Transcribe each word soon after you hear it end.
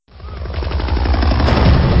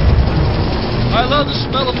love the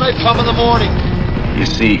smell of napalm in the morning. You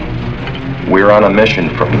see, we're on a mission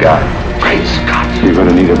from God. Great Scott. You're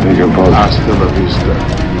gonna need a bigger boat. Hasta la vista,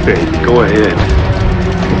 baby. Go ahead.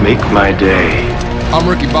 Make my day. I'm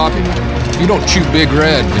Ricky Bobby. If you don't chew Big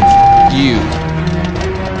Red, then you.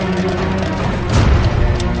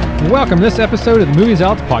 Welcome to this episode of the Movie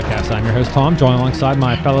Zealots Podcast. I'm your host, Tom, joined alongside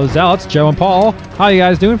my fellow Zealots, Joe and Paul. How are you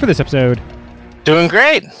guys doing for this episode? Doing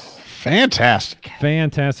great. Fantastic.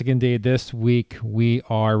 Fantastic indeed. This week we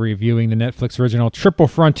are reviewing the Netflix original Triple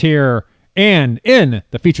Frontier, and in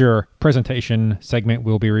the feature presentation segment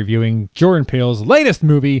we'll be reviewing Jordan Peele's latest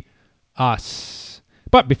movie, Us.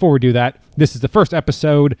 But before we do that, this is the first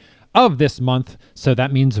episode of this month, so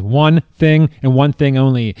that means one thing and one thing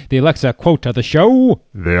only. The Alexa quote of the show.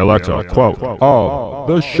 The Alexa quote of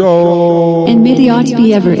the show. And may the odds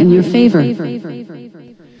be ever in your favor.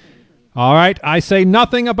 All right, I say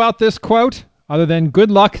nothing about this quote other than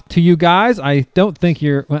good luck to you guys. I don't think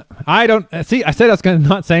you're... Well, I don't... See, I said I was going to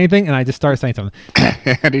not say anything, and I just started saying something.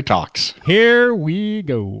 And he talks. Here we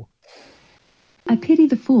go. I pity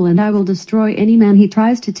the fool, and I will destroy any man he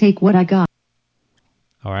tries to take what I got.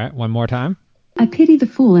 All right, one more time. I pity the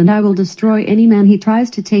fool, and I will destroy any man he tries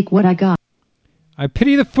to take what I got. I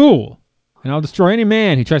pity the fool, and I'll destroy any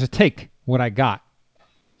man who tries to take what I got.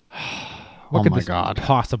 What could this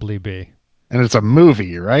possibly be? And it's a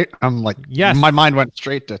movie, right? I'm like, yes. My mind went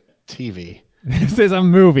straight to TV. This is a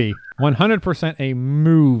movie. 100% a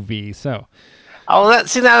movie. So. Oh,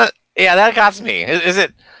 that got me. Is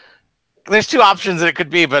it? There's two options that it could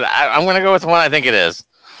be, but I'm going to go with the one I think it is.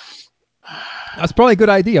 That's probably a good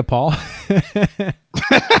idea, Paul.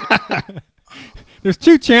 There's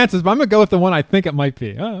two chances, but I'm going to go with the one I think it might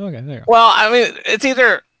be. Oh, okay. There you go. Well, I mean, it's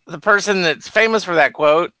either the person that's famous for that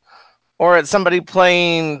quote, or it's somebody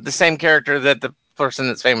playing the same character that the person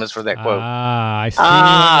that's famous for that quote. I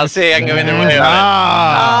see. See, I can go either way.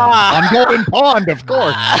 I'm Golden Pond, of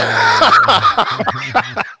course.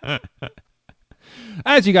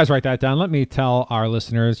 As you guys write that down, let me tell our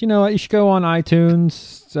listeners, you know what, you should go on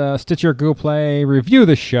iTunes, Stitcher, Google Play, review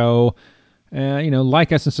the show,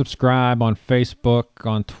 like us and subscribe on Facebook,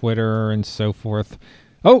 on Twitter, and so forth.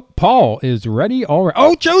 Oh, Paul is ready already.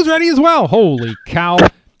 Oh, Joe's ready as well. Holy cow.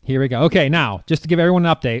 Here we go. Okay, now, just to give everyone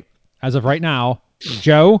an update, as of right now,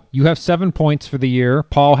 Joe, you have 7 points for the year.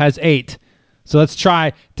 Paul has 8. So let's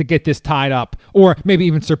try to get this tied up, or maybe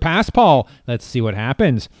even surpass Paul. Let's see what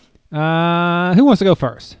happens. Who wants to go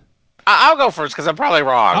first? I'll go first because I'm probably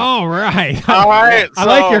wrong. All right. All right. I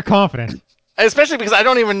like your confidence. Especially because I'm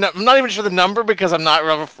not even sure the number because I'm not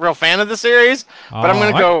a real fan of the series. But I'm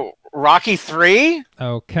going to go Rocky 3.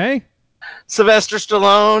 Okay. Sylvester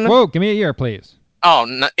Stallone. Whoa, give me a year, please.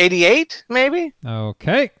 Oh, 88, maybe?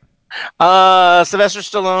 Okay. Sylvester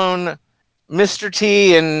Stallone, Mr.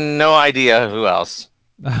 T, and no idea who else.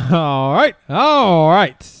 All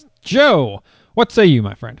right. Joe, what say you,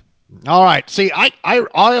 my friend? All right. See, I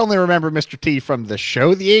only remember Mr. T from the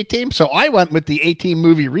show, The A-Team, so I went with the A-Team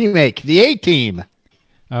movie remake, The A-Team.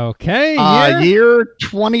 Okay. Year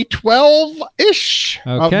 2012-ish.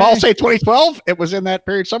 Okay. I'll say 2012. It was in that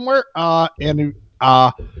period somewhere. And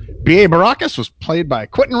B.A. Baracus was played by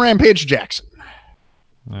Quentin Rampage Jackson.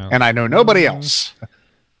 Okay. And I know nobody else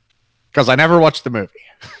because I never watched the movie.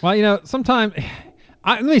 Well, sometimes...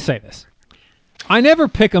 let me say this. I never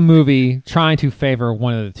pick a movie trying to favor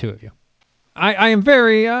one of the two of you. I am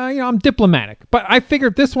very, I'm diplomatic. But I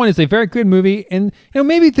figured this one is a very good movie, and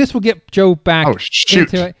maybe this will get Joe back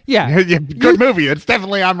into it. Yeah. Good movie. It's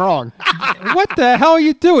definitely I'm wrong. What the hell are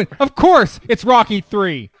you doing? Of course, it's Rocky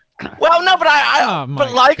 3. Well, no, but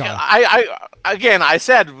God. I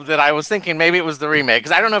said that I was thinking maybe it was the remake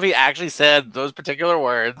because I don't know if he actually said those particular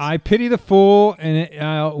words. I pity the fool and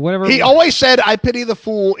whatever. He always said, "I pity the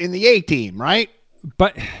fool" in the A-Team, right?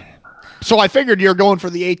 But so I figured you're going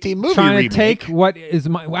for the A-Team movie trying remake. To take what is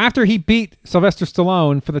after he beat Sylvester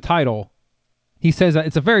Stallone for the title. He says that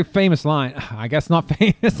it's a very famous line. I guess not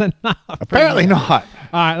famous enough. Apparently not.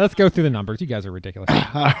 All right, let's go through the numbers. You guys are ridiculous.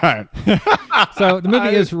 All right. So the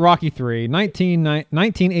movie is Rocky 3,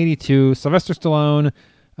 1982. Sylvester Stallone,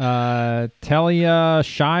 Talia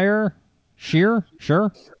Shire? I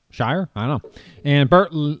don't know. And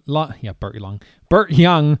Burt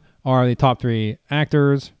Young are the top 3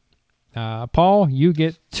 actors. Paul, you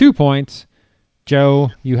get 2 points. Joe,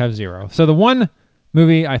 you have 0. So the one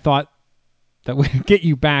movie I thought that would get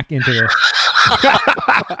you back into the...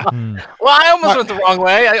 Well, I almost went the wrong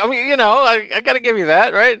way. I mean, I got to give you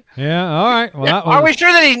that, right? Yeah, all right. Well, yeah. Are we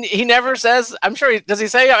sure that he never says... I'm sure does he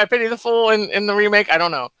say I pity the fool in the remake? I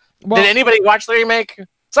don't know. Well, did anybody watch the remake?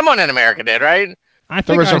 Someone in America did, right? I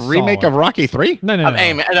think there was a remake of Rocky 3? No.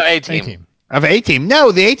 A-Team. Of A-Team?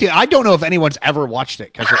 No, the A-Team. I don't know if anyone's ever watched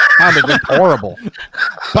it because it sounded just horrible.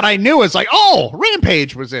 But I knew it's like, oh,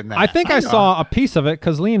 Rampage was in that. I think I saw a piece of it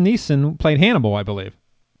because Liam Neeson played Hannibal, I believe.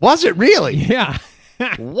 Was it really? Yeah.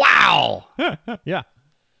 Wow. Yeah.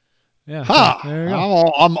 Yeah. Huh. So there you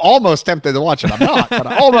go. I'm almost tempted to watch it. I'm not, but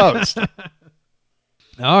almost. All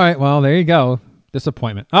right. Well, there you go.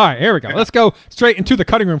 Disappointment. All right. Here we go. Let's go straight into the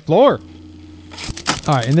cutting room floor.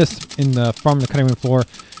 All right. From the cutting room floor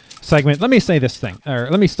segment, let me say this thing, or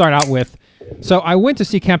let me start out with. So I went to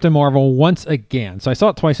see Captain Marvel once again. So I saw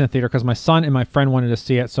it twice in the theater because my son and my friend wanted to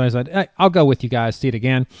see it. So I said, hey, I'll go with you guys, see it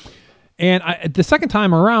again. And the second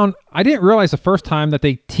time around, I didn't realize the first time that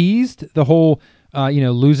they teased the whole,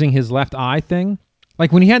 losing his left eye thing.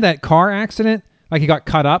 Like when he had that car accident, like he got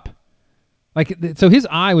cut up. Like, so his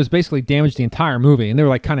eye was basically damaged the entire movie. And they were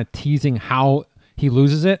like kind of teasing how he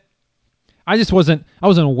loses it. I wasn't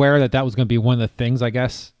aware that was going to be one of the things, I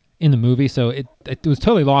guess, in the movie. So it was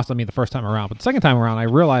totally lost on me the first time around. But the second time around, I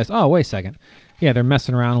realized, oh, wait a second. Yeah, they're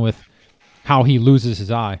messing around with how he loses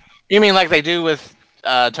his eye. You mean like they do with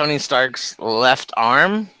Tony Stark's left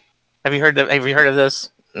arm? Have you heard of this?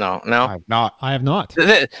 No. I have not.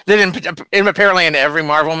 Apparently in every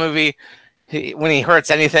Marvel movie, when he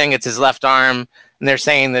hurts anything, it's his left arm, and they're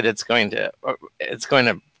saying that it's going to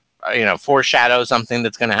foreshadow something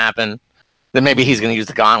that's going to happen. That maybe he's going to use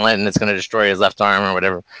the gauntlet and it's going to destroy his left arm or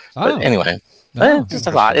whatever. Oh. But anyway, just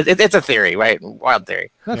a lot. It's a theory, right? Wild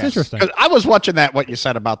theory. That's interesting. I was watching what you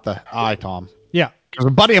said about the eye, Tom. Yeah. Because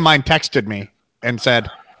a buddy of mine texted me and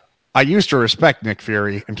said, I used to respect Nick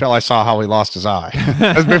Fury until I saw how he lost his eye.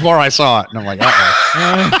 That was before I saw it. And I'm like,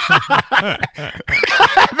 uh-oh.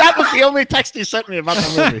 That was the only text he sent me about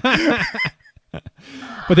the movie.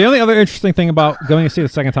 But the only other interesting thing about going to see it the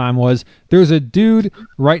second time was there was a dude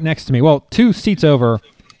right next to me, well, 2 seats over,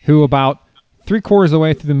 who about 3/4 of the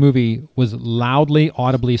way through the movie was loudly,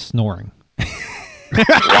 audibly snoring. In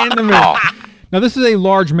the movie. Now, this is a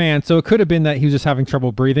large man, so it could have been that he was just having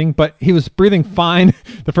trouble breathing, but he was breathing fine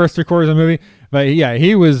the first 3/4 of the movie. But yeah,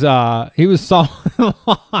 he was solid. I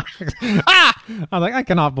was like, I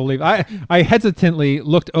cannot believe. I hesitantly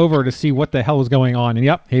looked over to see what the hell was going on, and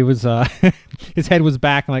yep, he was. His head was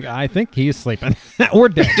back. I'm like, I think he is sleeping or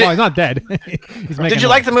dead. Well, he's not dead. Did you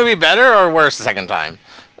like the movie better or worse the second time?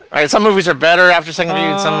 Right, some movies are better after second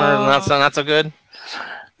view, some are not so good.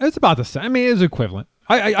 It's about the same. I mean, it was equivalent.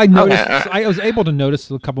 I noticed. I was able to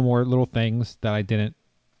notice a couple more little things that I didn't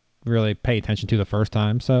really pay attention to the first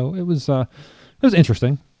time. So it was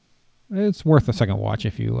interesting. It's worth a second watch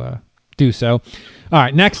if you do so. All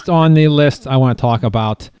right, next on the list, I want to talk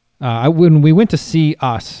about when we went to see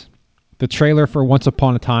Us. The trailer for Once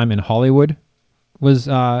Upon a Time in Hollywood was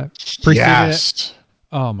preceded it.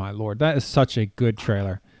 Oh my Lord, that is such a good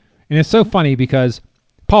trailer, and it's so funny because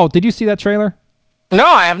Paul, did you see that trailer? No,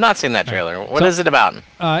 I have not seen that trailer. What is it about?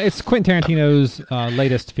 It's Quentin Tarantino's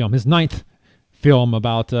latest film, his 9th film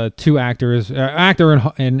about 2 actors, actor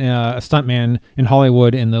and a stuntman in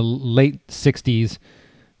Hollywood in the late 60s.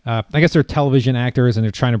 I guess they're television actors and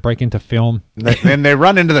they're trying to break into film. And they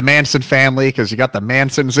run into the Manson family because you got the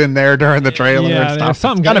Mansons in there during the trailer and stuff.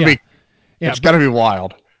 It's gotta be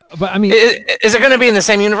wild. But I mean, is it going to be in the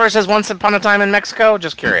same universe as Once Upon a Time in Mexico?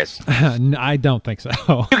 Just curious. I don't think so.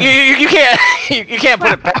 You can't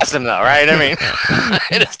put it past him though, right? I mean,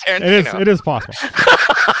 it is Tarantino. It is possible.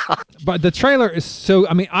 But the trailer is so.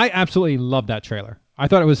 I mean, I absolutely love that trailer. I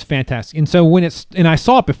thought it was fantastic. And so and I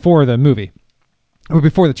saw it before the movie, or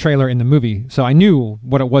before the trailer in the movie, so I knew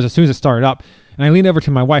what it was as soon as it started up. And I leaned over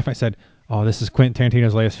to my wife. I said, "Oh, this is Quentin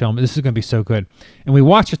Tarantino's latest film. This is going to be so good." And we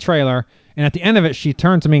watched the trailer. And at the end of it, she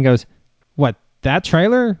turned to me and goes, "What, that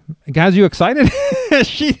trailer? Guys, you excited?"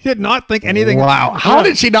 She did not think anything. Wow. How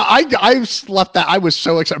did she not? I slept that. I was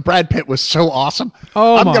so excited. Brad Pitt was so awesome.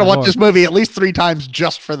 Oh, I'm going to watch this movie at least 3 times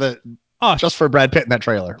just for Brad Pitt in that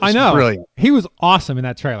trailer. I know. Brilliant. He was awesome in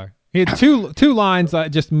that trailer. He had two lines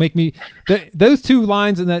that just make me those 2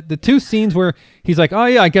 lines and the 2 scenes where he's like, "Oh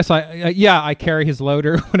yeah, I guess I carry his load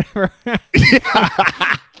or whatever."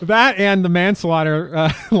 That and the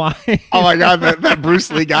manslaughter line. Oh my God, that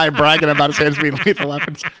Bruce Lee guy bragging about his hands being lethal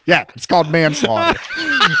weapons. Yeah, it's called manslaughter.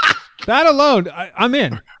 That alone, I'm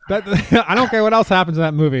in. I don't care what else happens in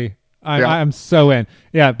that movie. I'm so in.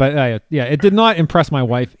 Yeah, but yeah, it did not impress my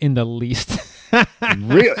wife in the least.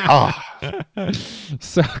 Really? Oh.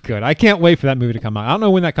 So good. I can't wait for that movie to come out. I don't know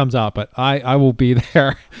when that comes out, but I will be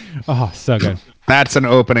there. Oh, so good. That's an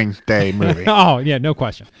opening day movie. Oh, yeah, no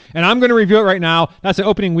question. And I'm going to review it right now. That's an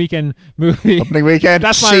opening weekend movie. Opening weekend?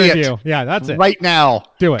 That's my review. Yeah, that's it. Right now.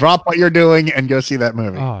 Do it. Drop what you're doing and go see that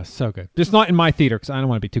movie. Oh, so good. Just not in my theater because I don't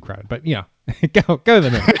want to be too crowded. But, yeah, go to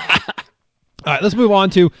the movie. All right, let's move on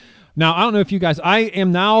to now. I don't know if you guys. I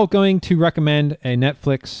am now going to recommend a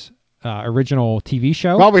Netflix original TV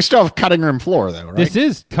show. Well, we still have cutting room floor though, right? This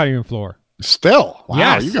is cutting room floor. Still, wow,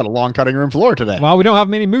 Yes. you got a long cutting room floor today. Well, we don't have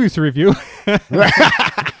many movies to review.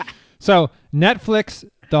 So Netflix,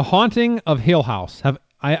 The Haunting of Hill House. Have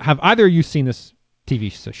either of you seen this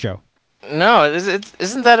TV show? No,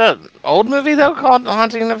 isn't that an old movie though called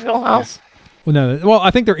Haunting of Hill House? Well, no. Well,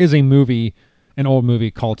 I think there is a movie, an old movie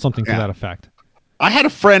called something to that effect. I had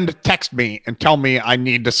a friend text me and tell me I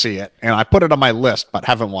need to see it, and I put it on my list, but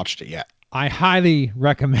haven't watched it yet. I highly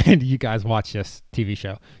recommend you guys watch this TV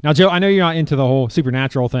show. Now, Joe, I know you're not into the whole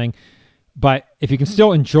supernatural thing, but if you can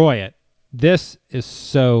still enjoy it, this is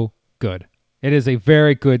so good. It is a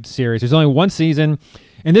very good series. There's only one season,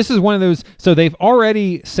 and this is one of those. So they've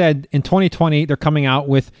already said in 2020 they're coming out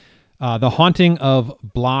with The Haunting of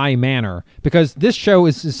Bly Manor, because this show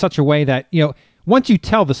is such a way that, once you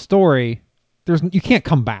tell the story, you can't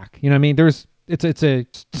come back. You know what I mean? It's a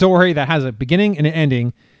story that has a beginning and an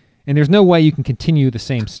ending, and there's no way you can continue the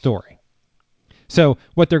same story. So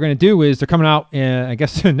what they're going to do is they're coming out, I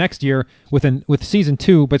guess, next year with season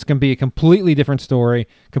 2, but it's going to be a completely different story,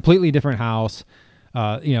 completely different house.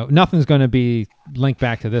 Nothing's going to be linked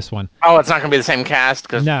back to this one. Oh, it's not going to be the same cast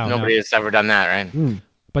because nobody has ever done that, right?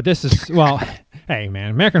 But this is, hey,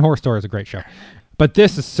 man, American Horror Story is a great show. But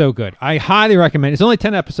this is so good. I highly recommend it. It's only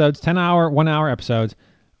 10 episodes, 1-hour episodes.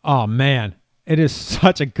 Oh, man, it is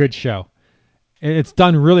such a good show. It's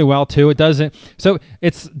done really well, too. So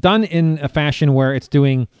it's done in a fashion where it's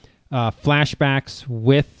doing flashbacks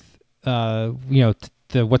with,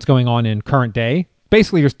 what's going on in current day.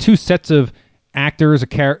 Basically, there's two sets of actors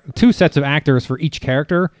for each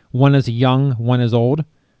character. One is young, one is old.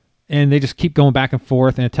 And they just keep going back and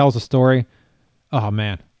forth, and it tells a story. Oh,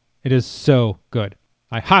 man. It is so good.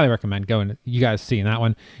 I highly recommend you guys seeing that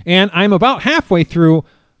one. And I'm about halfway through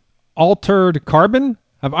Altered Carbon.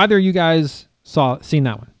 Have either of you guys seen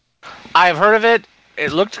that one? I've heard of it.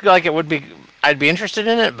 It looked like it would be. I'd be interested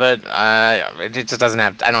in it, but it just doesn't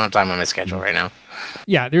have. I don't have time on my schedule right now.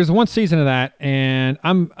 Yeah, there's one season of that, and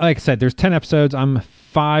like I said, there's 10 episodes. I'm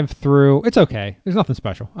 5 through. It's okay. There's nothing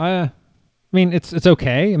special. I mean, it's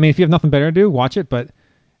okay. I mean, if you have nothing better to do, watch it. But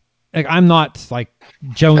I'm not like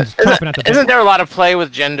Jones chopping at the bit. Isn't there a lot of play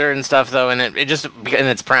with gender and stuff though? And it just in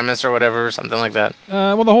its premise or whatever, something like that.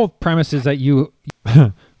 Well, the whole premise is that you.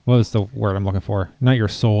 What is the word I'm looking for? Not your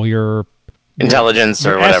soul, your intelligence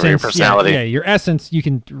or whatever, your personality. Yeah, your essence. You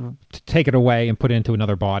can take it away and put it into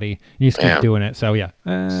another body. And you just keep doing it. So yeah,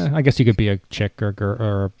 I guess you could be a chick or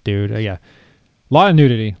a dude. Yeah, a lot of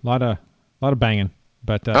nudity, a lot of banging.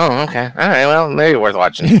 But oh, okay, all right. Well, maybe worth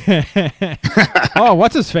watching. Oh,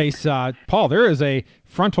 what's his face? Paul. There is a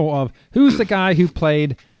frontal of who's the guy who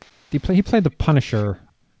played? He played the Punisher.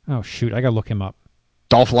 Oh shoot, I gotta look him up.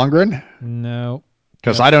 Dolph Lundgren? No.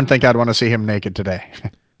 Because I don't think I'd want to see him naked today.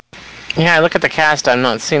 Yeah, I look at the cast. I'm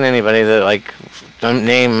not seeing anybody that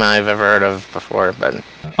name I've ever heard of before. But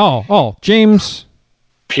oh, James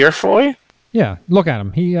Purefoy. Yeah, look at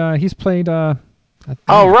him. He's played.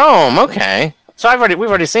 Rome. Okay, so we've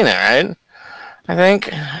already seen it, right? I think.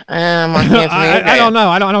 I don't know.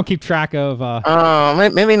 I don't keep track of.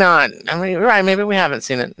 Maybe not. I mean, you're right. Maybe we haven't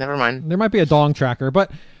seen it. Never mind. There might be a dong tracker, but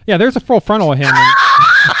yeah, there's a full frontal of him.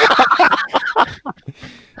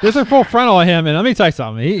 There's a full frontal of him, and let me tell you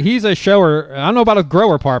something. He's a shower. I don't know about a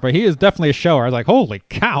grower part, but he is definitely a shower. I was like, holy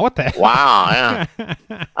cow, what the hell? Wow,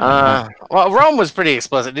 yeah. Well, Rome was pretty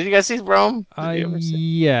explicit. Did you guys see Rome?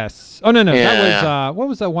 Yes. Oh, no. Yeah, that was, what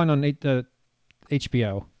was that one on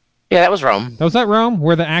HBO? Yeah, that was Rome. Was that Rome,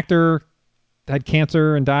 where the actor had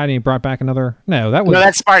cancer and died and he brought back another? No,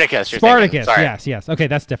 that's Spartacus. Spartacus, yes. Okay,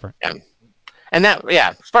 that's different. Yeah. And that,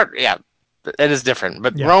 it is different.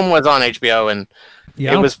 But Rome was on HBO, and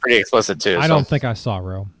it was pretty explicit, too. I don't think I saw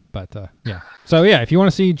Rome, but yeah. So, yeah, if you want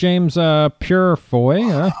to see James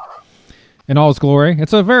Purefoy in all his glory,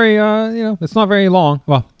 it's a very, it's not very long.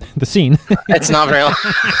 Well, the scene. It's not very long.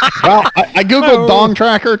 Well, I Googled Dong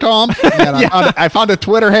Tracker, Tom, and I found a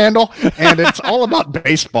Twitter handle, and it's all about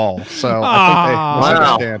baseball. So I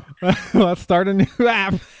think they understand. Let's start a new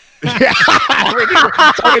app. Yeah,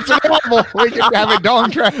 so it's available. We can have a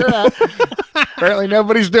Dong Tracker app. Apparently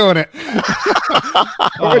nobody's doing it,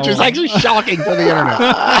 which is actually shocking to the internet.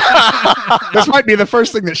 This might be the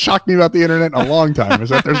first thing that shocked me about the internet in a long time, is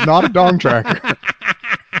that there's not a Dong Tracker.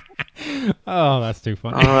 Oh, that's too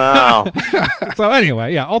funny. Wow. So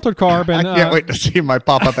anyway, Altered Carbon. I can't wait to see my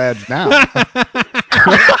pop-up ads now.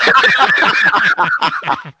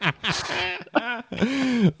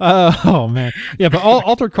 Oh man, yeah, but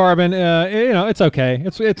Altered Carbon, it's okay.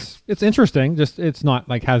 It's interesting. Just it's not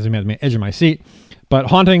like has me at the edge of my seat. But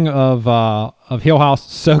Haunting of Hill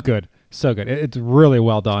House, so good, so good. It's really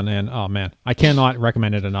well done, and oh man, I cannot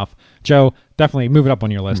recommend it enough. Joe, definitely move it up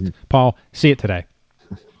on your list. Paul, see it today.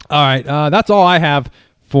 All right, that's all I have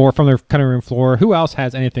from the cutting room floor. Who else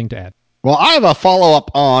has anything to add? Well, I have a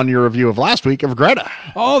follow-up on your review of last week of Greta.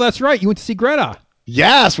 Oh, that's right. You went to see Greta.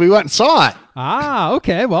 Yes, we went and saw it. Ah,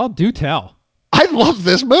 okay. Well, do tell. I love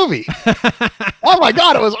this movie. Oh my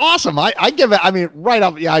God, it was awesome. I give it, right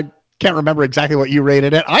up. Yeah, I can't remember exactly what you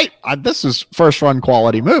rated it. This is first run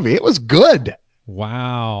quality movie. It was good.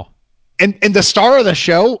 Wow. And the star of the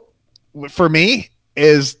show for me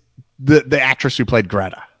is the actress who played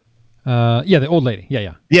Greta. The old lady.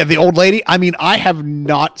 Yeah, the old lady. I mean, I have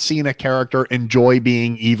not seen a character enjoy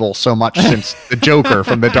being evil so much since the Joker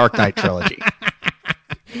from the Dark Knight trilogy.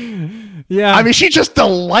 Yeah, I mean, she just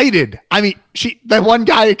delighted. I mean, the one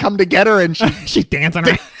guy had come to get her, and she's dancing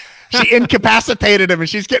around. She incapacitated him, and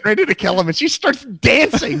she's getting ready to kill him, and she starts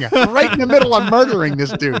dancing right in the middle of murdering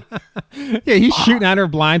this dude. Yeah, he's shooting at her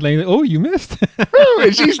blindly. Oh, you missed.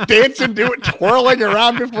 And she's dancing, twirling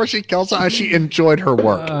around before she kills her. She enjoyed her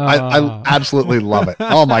work. I absolutely love it.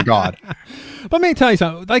 Oh my God. But let me tell you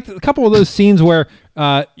something. Like a couple of those scenes where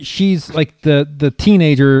she's like the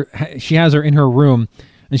teenager, she has her in her room,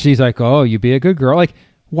 and she's like, "Oh, you be a good girl." Like,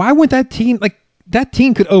 why wouldn't that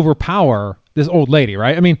teen could overpower this old lady,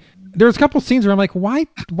 right? I mean, there's a couple of scenes where I'm like, why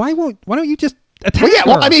don't you just attack her?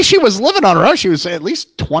 Well, I mean, she was living on her own. She was at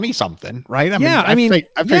least 20 something, right? I think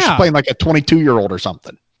she's playing like a 22-year-old or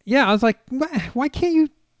something. Yeah, I was like, why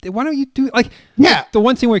don't you do like the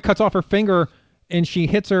one scene where he cuts off her finger and she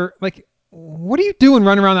hits her, like, what are you doing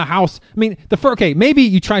running around the house? I mean, maybe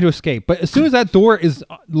you try to escape, but as soon as that door is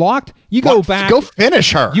locked, you go back. Go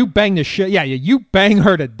finish her. You bang the shit. Yeah, you bang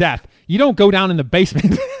her to death. You don't go down in the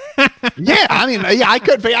basement. Yeah, I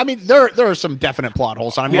could. I mean, there are some definite plot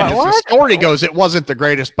holes. I mean, as the story goes, it wasn't the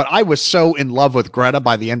greatest, but I was so in love with Greta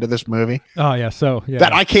by the end of this movie. Oh yeah, that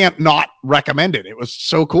I can't not recommend it. It was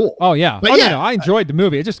so cool. Oh yeah, no, I enjoyed the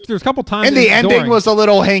movie. It just there's a couple times, and the ending was a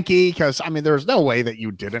little hinky because I mean, there's no way that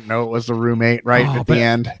you didn't know it was the roommate, right? At the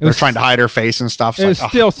end, they're trying to hide her face and stuff. It was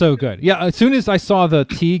still so good. Yeah, as soon as I saw the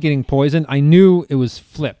tea getting poisoned, I knew it was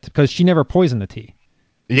flipped because she never poisoned the tea.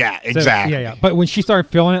 Yeah, exactly. Yeah. But when she started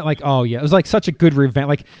feeling it, like, oh yeah, it was like such a good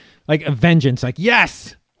revenge, like a vengeance. Like,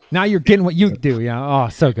 yes, now you're getting what you do. Yeah. Oh,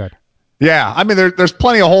 so good. Yeah, I mean, there's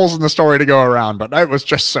plenty of holes in the story to go around, but it was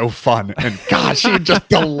just so fun. And God, she just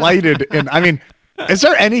delighted in. I mean, is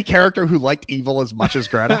there any character who liked evil as much as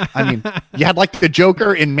Greta? I mean, you had like the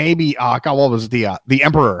Joker and maybe what was the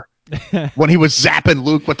Emperor when he was zapping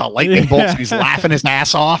Luke with the lightning bolts. And he's laughing his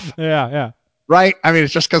ass off. Yeah. Right? I mean,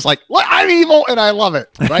 it's just because, like, look, I'm evil and I love it,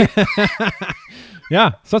 right? I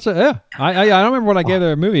don't remember what I gave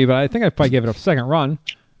the movie, but I think I probably gave it a second run.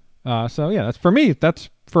 So, yeah, that's for me. That's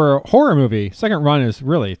for a horror movie. Second run is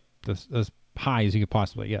really as high as you could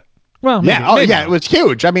possibly get. Well, maybe, it was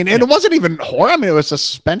huge. I mean, and it wasn't even horror. I mean, it was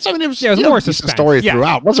suspense. I mean, it was more suspense story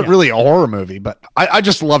throughout. It wasn't really a horror movie, but I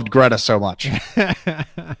just loved Greta so much.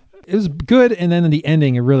 It was good, and then in the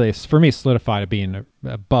ending, it really, for me, solidified it being an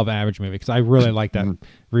above average movie because I really like that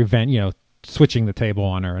revenge, switching the table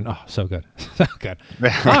on her, and so good. So good. All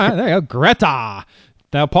right, there you go. Greta.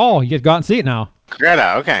 Now, Paul, you got to see it now.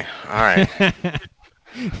 Greta, okay. All right.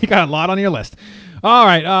 You got a lot on your list. All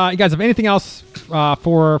right, you guys have anything else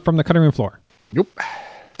from the cutting room floor? Nope.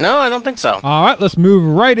 No, I don't think so. All right, let's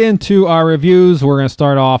move right into our reviews. We're going to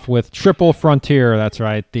start off with Triple Frontier. That's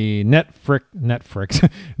right, the Netflix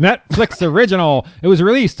original. It was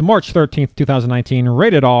released March 13th, 2019,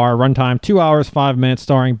 rated R, runtime 2 hours, 5 minutes,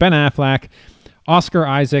 starring Ben Affleck, Oscar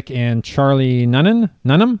Isaac, and Charlie Hunnam.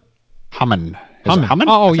 Hunnam.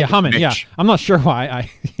 Oh, yeah, Hunnam. Yeah, I'm not sure why.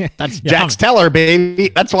 That's Jax Teller, baby.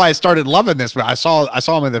 That's why I started loving this. I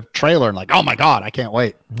saw him in the trailer and like, oh my God, I can't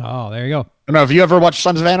wait. Oh, there you go. I don't know. Have you ever watched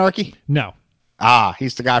Sons of Anarchy? No.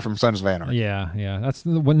 He's the guy from Sons of Anarchy. Yeah. That's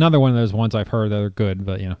another one of those ones I've heard that are good,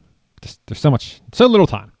 but there's so little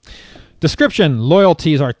time. Description: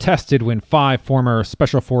 loyalties are tested when 5 former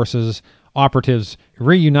special forces operatives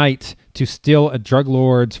reunite to steal a drug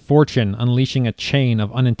lord's fortune, unleashing a chain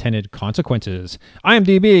of unintended consequences.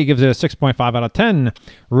 IMDb gives it a 6.5 out of 10.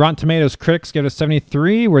 Rotten Tomatoes critics give it a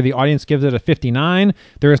 73, where the audience gives it a 59.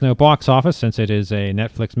 There is no box office since it is a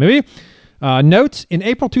Netflix movie. Note, in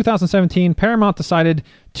April 2017, Paramount decided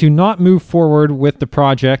to not move forward with the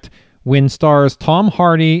project when stars Tom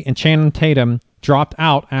Hardy and Channing Tatum dropped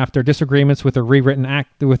out after disagreements with the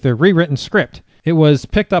rewritten script. It was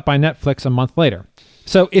picked up by Netflix a month later.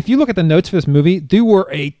 So if you look at the notes for this movie, there were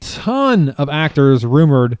a ton of actors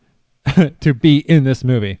rumored to be in this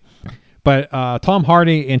movie. But Tom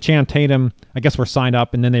Hardy and Channing Tatum, I guess, were signed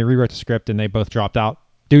up, and then they rewrote the script, and they both dropped out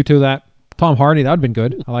due to that. Tom Hardy, that would have been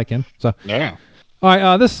good. I like him. So Yeah. all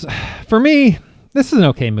right, this for me, this is an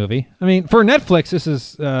okay movie. I mean, for Netflix, this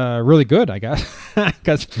is really good, I guess,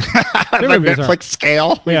 because The Netflix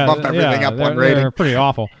scale. We bumped everything up one rating. They're pretty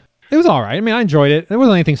awful. It was all right. I mean, I enjoyed it. There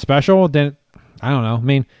wasn't anything special. Then I don't know. I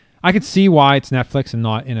mean, I could see why it's Netflix and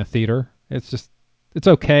not in a theater. It's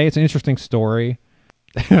okay. It's an interesting story.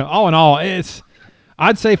 All in all,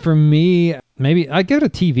 I'd say for me, maybe I'd give it a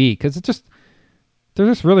TV because there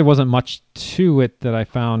just really wasn't much to it that I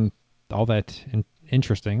found all that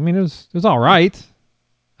interesting. I mean, it was all right.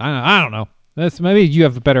 I don't know. Maybe you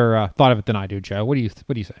have a better thought of it than I do, Joe. What do you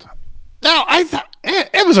say? No, I thought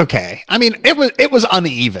it was okay. I mean, it was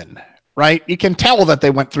uneven, right? You can tell that they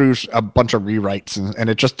went through a bunch of rewrites and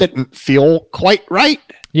it just didn't feel quite right.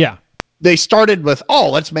 Yeah. They started with,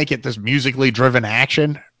 let's make it this musically driven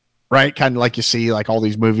action, right? Kind of like you see like all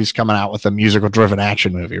these movies coming out with a musical driven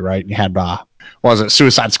action movie, right? And you had,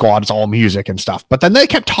 Suicide Squad? It's all music and stuff. But then they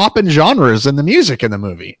kept hopping genres in the music in the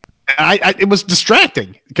movie. And it was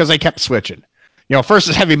distracting because they kept switching. First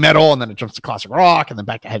it's heavy metal and then it jumps to classic rock and then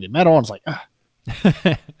back to heavy metal. And it's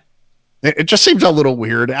like, it just seems a little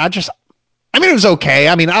weird. I mean, it was okay.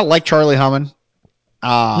 I mean, I like Charlie Hunnam.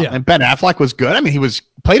 And Ben Affleck was good. I mean, he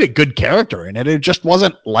played a good character in it. It just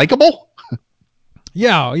wasn't likable.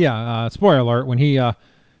 Yeah. Spoiler alert: when he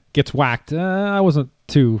gets whacked, I wasn't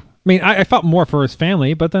too. I mean, I felt more for his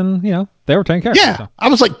family, but then they were taking care of him. Yeah, So. I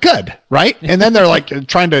was like, good, right? And then they're like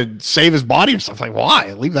trying to save his body and stuff. Like,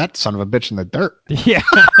 why? Leave that son of a bitch in the dirt. Yeah,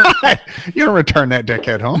 you don't return that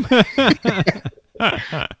dickhead home.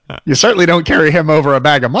 You certainly don't carry him over a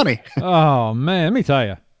bag of money. Oh man, let me tell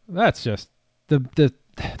you, that's just the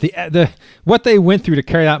what they went through to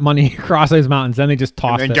carry that money across those mountains. Then they just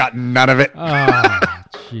tossed and it. Got none of it. Oh,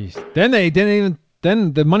 jeez. Then they didn't even.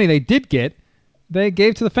 Then the money they did get, they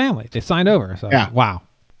gave to the family. They signed over. So yeah. Wow.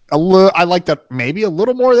 I like that maybe a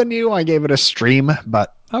little more than you. I gave it a stream,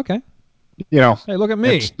 but okay. Hey, look at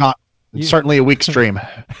me. It's not. It's certainly a weak stream.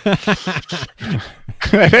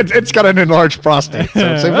 It's got an enlarged prostate,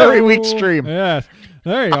 so it's a very weak stream. Yes.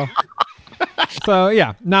 There you go. So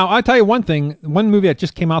yeah. Now I'll tell you one thing. One movie that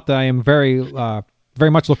just came out that I am very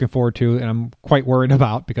much looking forward to, and I'm quite worried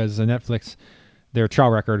about because Netflix, their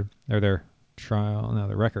track record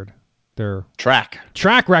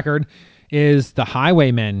is The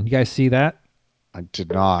Highwaymen. You guys see that? I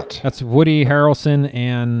did not. That's Woody Harrelson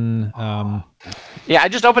and Yeah, I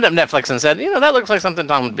just opened up Netflix and said, that looks like something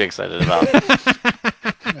Tom would be excited about.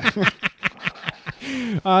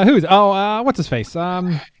 what's his face?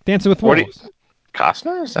 Dancing with Wolves.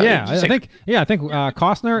 Costner? Is that I think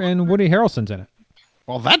Costner and Woody Harrelson's in it.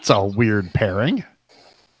 Well, that's a weird pairing.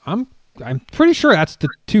 I'm pretty sure that's the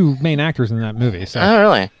two main actors in that movie. So. Oh,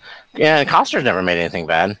 really? Yeah, Costner's never made anything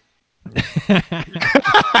bad.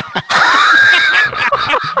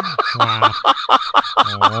 Wow.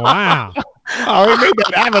 Wow. Oh, he made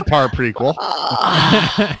that Avatar prequel.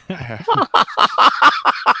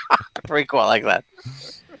 Prequel like that.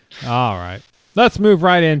 All right. Let's move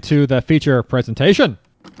right into the feature presentation.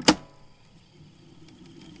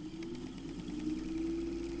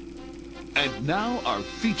 And now our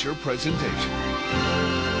feature presentation.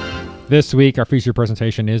 This week, our feature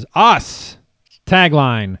presentation is Us.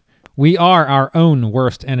 Tagline: We are our own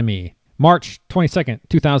worst enemy. March 22nd,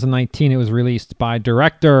 2019, it was released by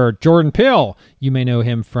director Jordan Peele. You may know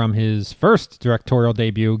him from his first directorial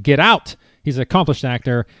debut, Get Out. He's an accomplished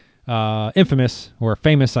actor, infamous, or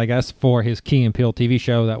famous, I guess, for his Key and Peele TV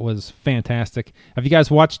show that was fantastic. Have you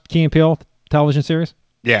guys watched Key and Peele television series?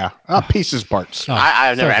 Yeah, pieces, parts. Oh,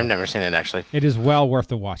 I've never seen it, actually. It is well worth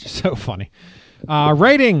the watch. It's so funny.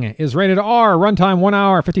 Rating is rated R, runtime 1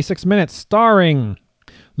 hour, 56 minutes, starring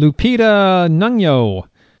Lupita Nyong'o,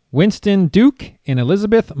 Winston Duke, and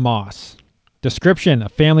Elizabeth Moss. Description: a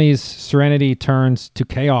family's serenity turns to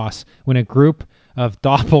chaos when a group of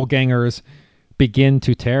doppelgangers begin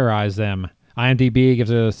to terrorize them. IMDb gives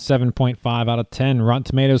it a 7.5 out of 10. Rotten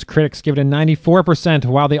Tomatoes critics give it a 94%,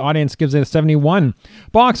 while the audience gives it a 71.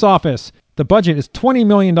 Box office: the budget is $20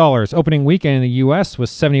 million. Opening weekend in the U.S.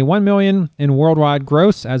 was $71 million, and worldwide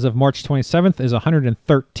gross as of March 27th is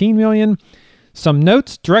 $113 million. Some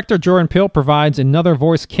notes: director Jordan Peele provides another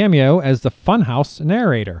voice cameo as the Funhouse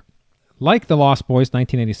narrator. Like The Lost Boys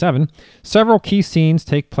 1987, several key scenes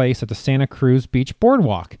take place at the Santa Cruz Beach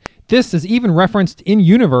Boardwalk. This is even referenced in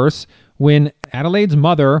universe when Adelaide's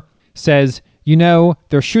mother says,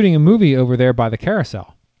 they're shooting a movie over there by the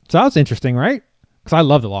carousel. So that was interesting, right? Because I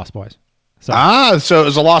love the Lost Boys. So, so it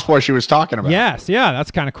was a Lost Boy she was talking about. Yes, yeah,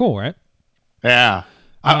 that's kind of cool, right? Yeah.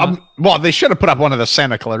 Well, they should have put up one of the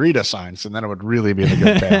Santa Clarita signs, and then it would really be the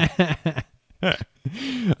good tale.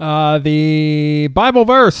 The Bible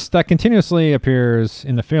verse that continuously appears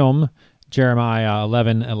in the film, Jeremiah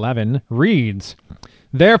 11:11, reads,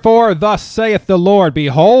 "Therefore thus saith the Lord,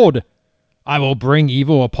 Behold, I will bring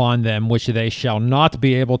evil upon them, which they shall not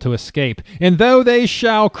be able to escape. And though they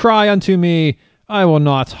shall cry unto me, I will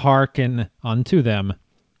not hearken unto them."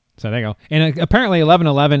 So there you go. And apparently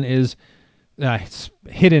 11:11 is it's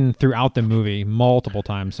hidden throughout the movie multiple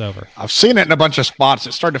times over. I've seen it in a bunch of spots.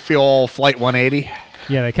 It started to feel Flight 180.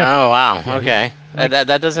 Yeah, they kept. Oh wow. Okay.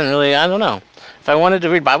 That doesn't really. I don't know. If I wanted to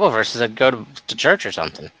read Bible verses, I'd go to church or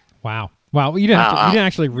something. Wow. You didn't. You didn't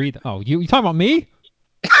actually read. Oh, you talking about me?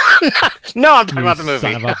 No, I'm talking about the movie.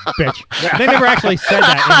 Son of a bitch. They never actually said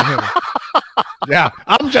that in the movie. Yeah,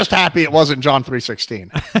 I'm just happy it wasn't John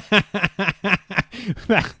 3:16.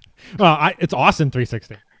 Well, it's Austin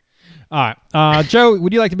 3:16. All right, Joe,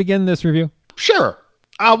 would you like to begin this review? Sure.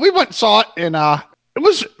 We went and saw it, and it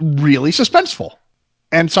was really suspenseful.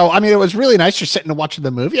 And so, I mean, it was really nice just sitting and watching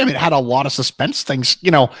the movie. I mean, it had a lot of suspense things.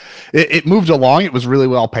 It moved along. It was really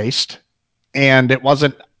well paced, and it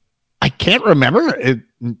wasn't. I can't remember.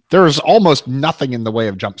 There was almost nothing in the way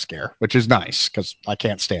of jump scare, which is nice because I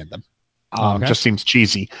can't stand them. Okay. Just seems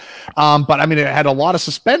cheesy. But I mean, it had a lot of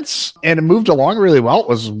suspense and it moved along really well. It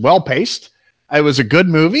was well paced. It was a good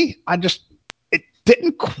movie. It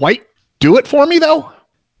didn't quite do it for me though.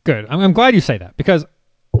 Good. I'm glad you say that because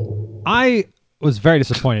I was very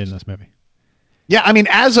disappointed in this movie. Yeah, I mean,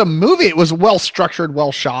 as a movie, it was well structured,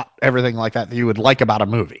 well shot, everything like that you would like about a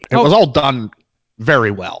movie. It was all done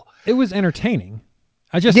very well. It was entertaining.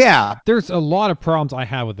 There's a lot of problems I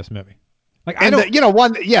have with this movie. Like,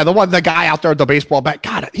 the guy out there with the baseball bat,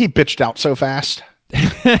 God, he bitched out so fast.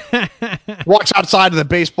 Walks outside of the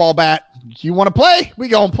baseball bat. You want to play? We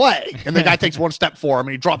go and play. And the guy takes one step forward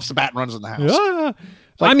and he drops the bat and runs in the house. Yeah.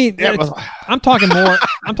 I'm talking more.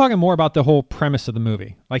 I'm talking more about the whole premise of the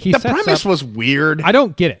movie. Like the premise was weird. I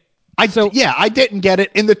don't get it. I didn't get it,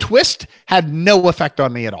 and the twist had no effect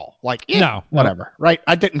on me at all. Like, whatever, right?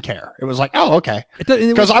 I didn't care. It was like, oh, okay,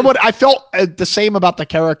 because I felt the same about the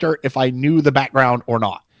character if I knew the background or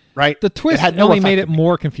not, right? The twist only made it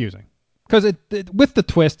more confusing because with the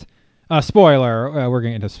twist. Spoiler, we're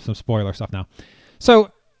getting into some spoiler stuff now.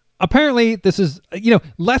 So apparently, this is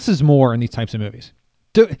less is more in these types of movies.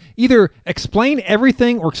 Either explain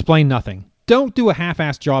everything or explain nothing. Don't do a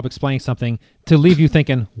half-assed job explaining something to leave you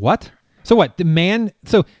thinking, what? So what?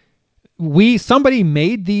 Somebody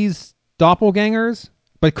made these doppelgangers,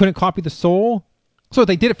 but couldn't copy the soul? So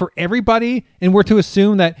they did it for everybody, and we're to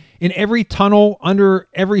assume that in every tunnel under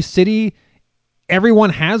every city, everyone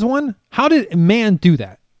has one? How did man do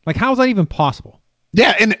that? Like, how is that even possible?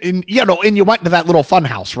 Yeah, and you went to that little fun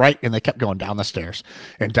house, right? And they kept going down the stairs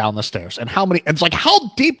and down the stairs. And it's like, how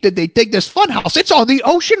deep did they dig this fun house? It's on the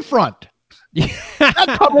ocean front. Yeah.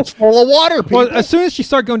 That tunnel's full of water, people. Well, as soon as she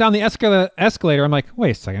started going down the escalator, I'm like,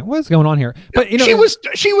 wait a second, what is going on here? But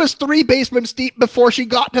she was 3 basements deep before she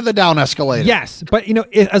got to the down escalator. Yes, but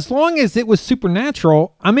as long as it was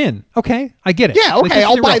supernatural, I'm in. Okay, I get it. Yeah, okay,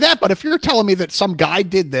 I'll buy that. But if you're telling me that some guy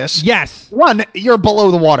did this, yes, one, you're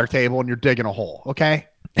below the water table and you're digging a hole. Okay,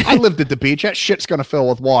 I lived at the beach. That shit's gonna fill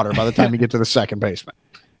with water by the time you get to the second basement.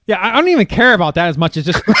 Yeah, I don't even care about that as much as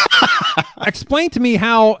just explain to me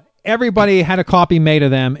how everybody had a copy made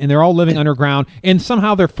of them and they're all living underground and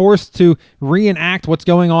somehow they're forced to reenact what's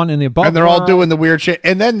going on in the above and they're all doing the weird shit,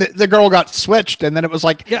 and then the girl got switched, and then it was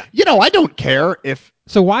like, I don't care if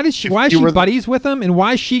why is she buddies with them, and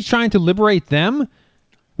why is she trying to liberate them?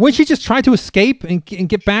 Wouldn't she just try to escape and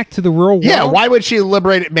get back to the real world? Yeah, why would she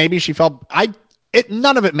liberate it? Maybe she felt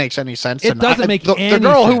none of it makes any sense. It doesn't make any sense. The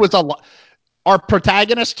girl sense. who was our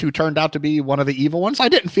protagonist, who turned out to be one of the evil ones, I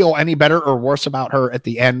didn't feel any better or worse about her at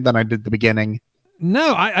the end than I did the beginning.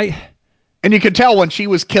 No, and you could tell when she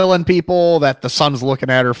was killing people that the son's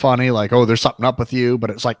looking at her funny, like, oh, there's something up with you.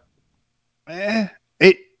 But it's like, it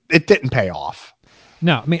didn't pay off.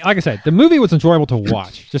 No, I mean, like I said, the movie was enjoyable to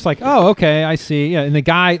watch. Just like, oh, okay, I see. Yeah, and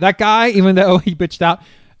that guy, even though he bitched out,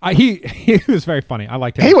 he was very funny. I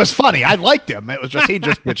liked him. He was funny. I liked him. It was just he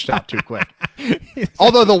just bitched out too quick.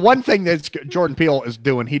 Although the one thing that Jordan Peele is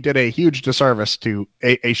doing, he did a huge disservice to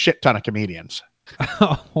a shit ton of comedians.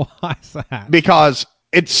 Oh, why is that? Because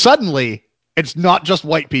it's not just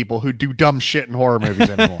white people who do dumb shit in horror movies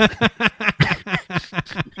anymore.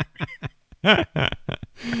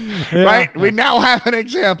 Right? We now have an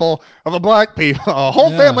example of a whole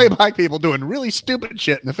family of black people doing really stupid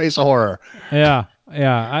shit in the face of horror. Yeah.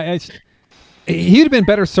 He'd have been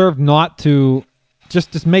better served not to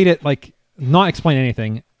just made it like not explain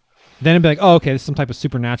anything. Then it'd be like, oh, okay, there's some type of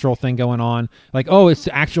supernatural thing going on. Like, oh, it's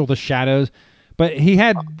actual the shadows. But he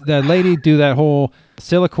had the lady do that whole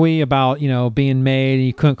soliloquy about, being made, and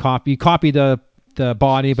you couldn't copy. You copied the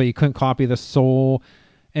body, but you couldn't copy the soul.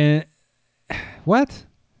 And what?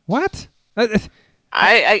 Well, it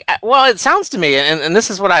sounds to me, and this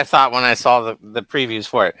is what I thought when I saw the previews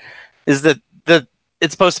for it, is that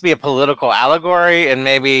it's supposed to be a political allegory, and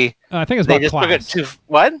maybe I think it's about class.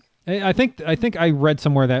 What? I think I read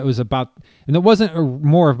somewhere that it was about, and it wasn't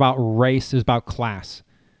more about race; it was about class.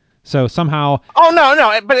 So somehow. Oh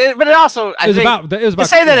no! But it also I think it was about to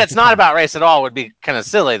say that it's not about race at all would be kind of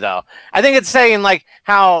silly, though. I think it's saying like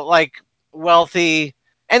how like wealthy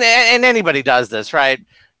and anybody does this, right?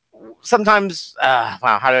 Sometimes,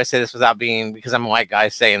 wow, how do I say this without being, because I'm a white guy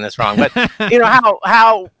saying this wrong, but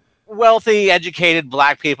how wealthy, educated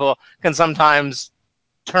black people can sometimes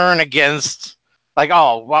turn against. Like,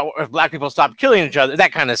 oh, if black people stop killing each other,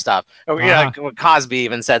 that kind of stuff. Or, like Cosby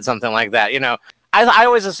even said something like that. I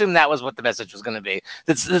always assumed that was what the message was going to be.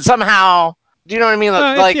 That somehow, do you know what I mean?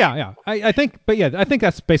 Yeah. I think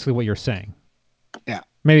that's basically what you're saying. Yeah.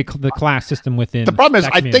 Maybe the class system within. The problem is,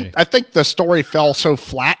 I think the story fell so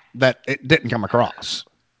flat that it didn't come across.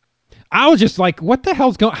 I was just like, what the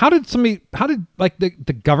hell's going? How did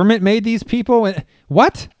the government made these people?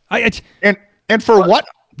 What? And for what?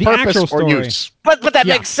 The purpose actual or story. use. But that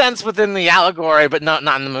makes sense within the allegory, but not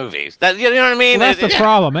in the movies. That you know what I mean? Well, that's the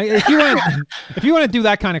problem. If you want to do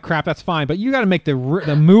that kind of crap, that's fine. But you got to make the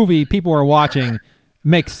movie people are watching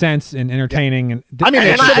make sense and entertaining. And I mean,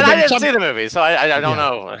 I didn't see the movie, so I don't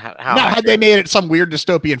know how. Now, had they made it some weird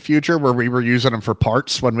dystopian future where we were using them for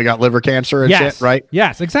parts when we got liver cancer and shit, right?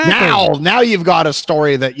 Yes, exactly. Now you've got a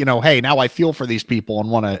story that hey, now I feel for these people and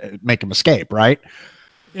want to make them escape, right?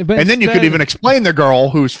 But and then you could even explain the girl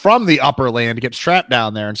who's from the upper land gets trapped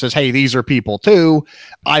down there and says, hey, these are people too.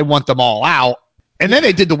 I want them all out. And then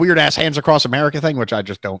they did the weird ass Hands Across America thing, which I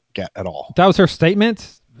just don't get at all. That was her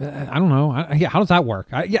statement. I don't know. How does that work?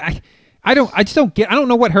 I just don't get. I don't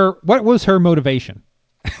know what was her motivation.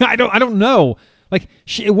 I don't know. Like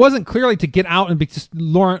it wasn't clearly to get out and just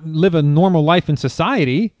live a normal life in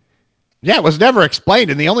society. Yeah, it was never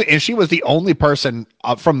explained, and she was the only person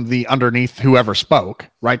from the underneath who ever spoke.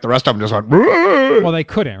 Right, the rest of them just went. Bruh! Well, they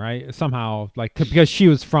couldn't, right? Somehow, because she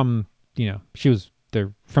was from,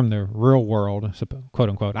 from the real world, quote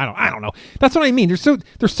unquote. I don't know. That's what I mean. There's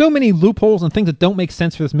so many loopholes and things that don't make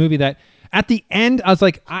sense for this movie that at the end I was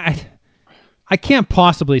like, I can't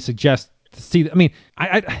possibly suggest to see. I mean,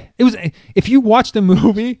 it was, if you watch the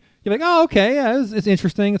movie. You're like, oh, okay, yeah, it's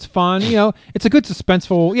interesting, it's fun, it's a good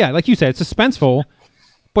suspenseful, yeah, like you said, it's suspenseful,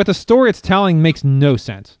 but the story it's telling makes no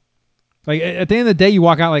sense. Like, at the end of the day, you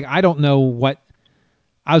walk out like, I don't know what,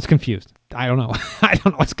 I was confused. I don't know. I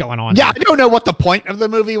don't know what's going on. Yeah, here. I don't know what the point of the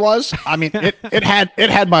movie was. I mean, it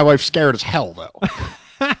had my wife scared as hell, though.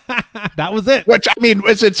 That was it. Which, I mean,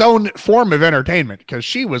 was its own form of entertainment, because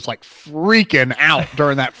she was like freaking out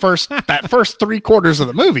during that first 3/4 of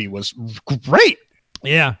the movie was great.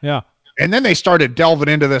 Yeah. And then they started delving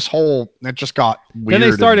into this whole. It just got weird. Then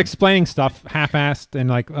they started explaining stuff half-assed and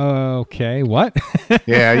like, okay, what?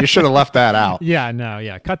 Yeah, you should have left that out.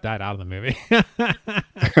 Yeah, cut that out of the movie.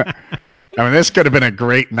 I mean, this could have been a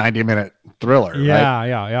great 90-minute thriller. Yeah, right?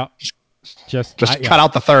 yeah. Just cut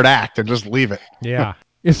out the third act and just leave it. Yeah,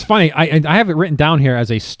 it's funny. I have it written down here as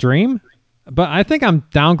a stream. But I think I'm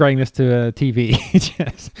downgrading this to a TV.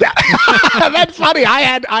 That's funny. I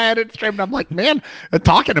had it streamed. I'm like, man,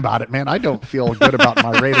 talking about it, man, I don't feel good about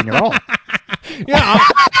my rating at all. Yeah,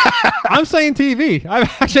 I'm saying TV. I'm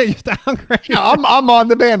actually just downgrading. Yeah, I'm on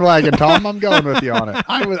the bandwagon, Tom. I'm going with you on it.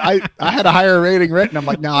 I had a higher rating written. I'm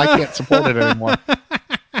like, no, I can't support it anymore.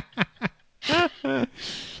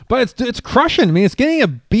 But it's crushing. I mean, it's getting a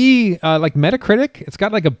B, like Metacritic. It's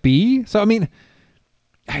got like a B. So I mean.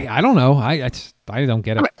 I don't know. I don't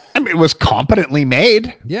get it. I mean, it was competently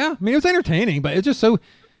made. Yeah, I mean, it was entertaining, but it's just so.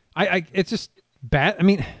 It's just bad. I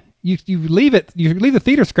mean, you leave the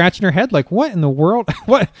theater scratching your head like, what in the world?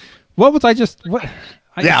 What was I just? What?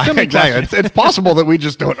 Yeah, exactly. It's possible that we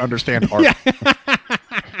just don't understand art.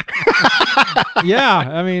 Yeah,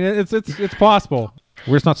 I mean, it's possible.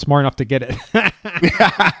 We're just not smart enough to get it.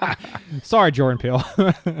 Sorry, Jordan Peele.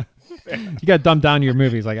 You got to dumb down your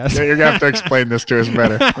movies, I guess. Yeah, you're gonna have to explain this to us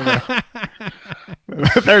better.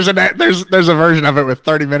 There's a version of it with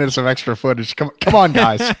 30 minutes of extra footage. Come on,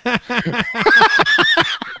 guys.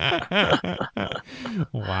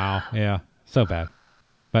 Wow. Yeah. So bad.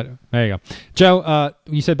 But there you go. Joe,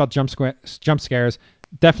 you said about jump scares.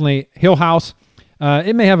 Definitely Hill House.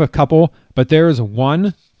 It may have a couple, but there is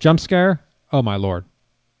one jump scare. Oh, my Lord.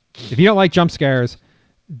 If you don't like jump scares,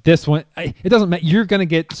 this one, it doesn't matter. You're going to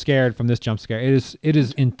get scared from this jump scare. It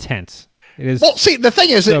is intense. It is. Well, see, the thing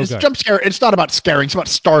is, so it's good. jump scare. It's not about scaring. It's about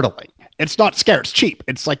startling. It's not scare. It's cheap.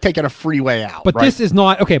 It's like taking a free way out. But right? this is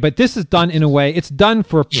not okay. But this is done in a way. It's done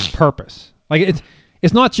for purpose. Like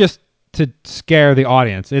it's not just to scare the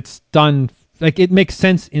audience. It's done like it makes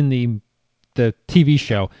sense in the TV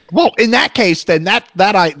show. Well, in that case, then that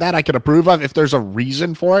I can approve of if there's a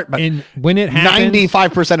reason for it. But And when it happens,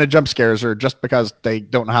 95% of jump scares are just because they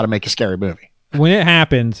don't know how to make a scary movie. when it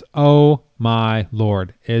happens, oh my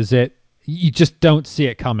Lord, you just don't see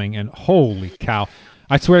it coming, and holy cow.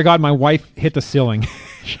 I swear to God, my wife hit the ceiling.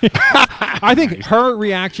 I think her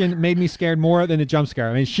reaction made me scared more than the jump scare.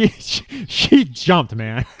 I mean, she jumped,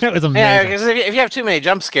 man. That was amazing. Yeah, because if you have too many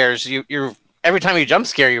jump scares, you're every time you jump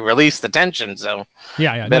scare, you release the tension. So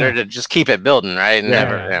better to just keep it building, right?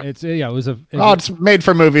 And It's made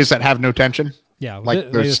for movies that have no tension. Yeah,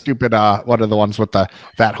 like the stupid. What are the ones with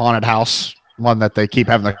that haunted house one that they keep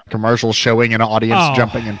having the commercials showing an audience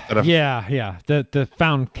jumping instead of the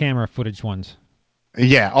found camera footage ones.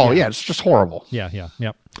 Yeah. Oh, yeah. It's just horrible. Yep.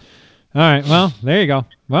 All right. Well, there you go.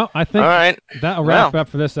 Well, I think that'll wrap up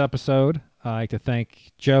for this episode. I'd like to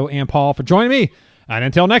thank Joe and Paul for joining me. And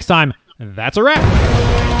until next time, that's a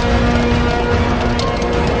wrap.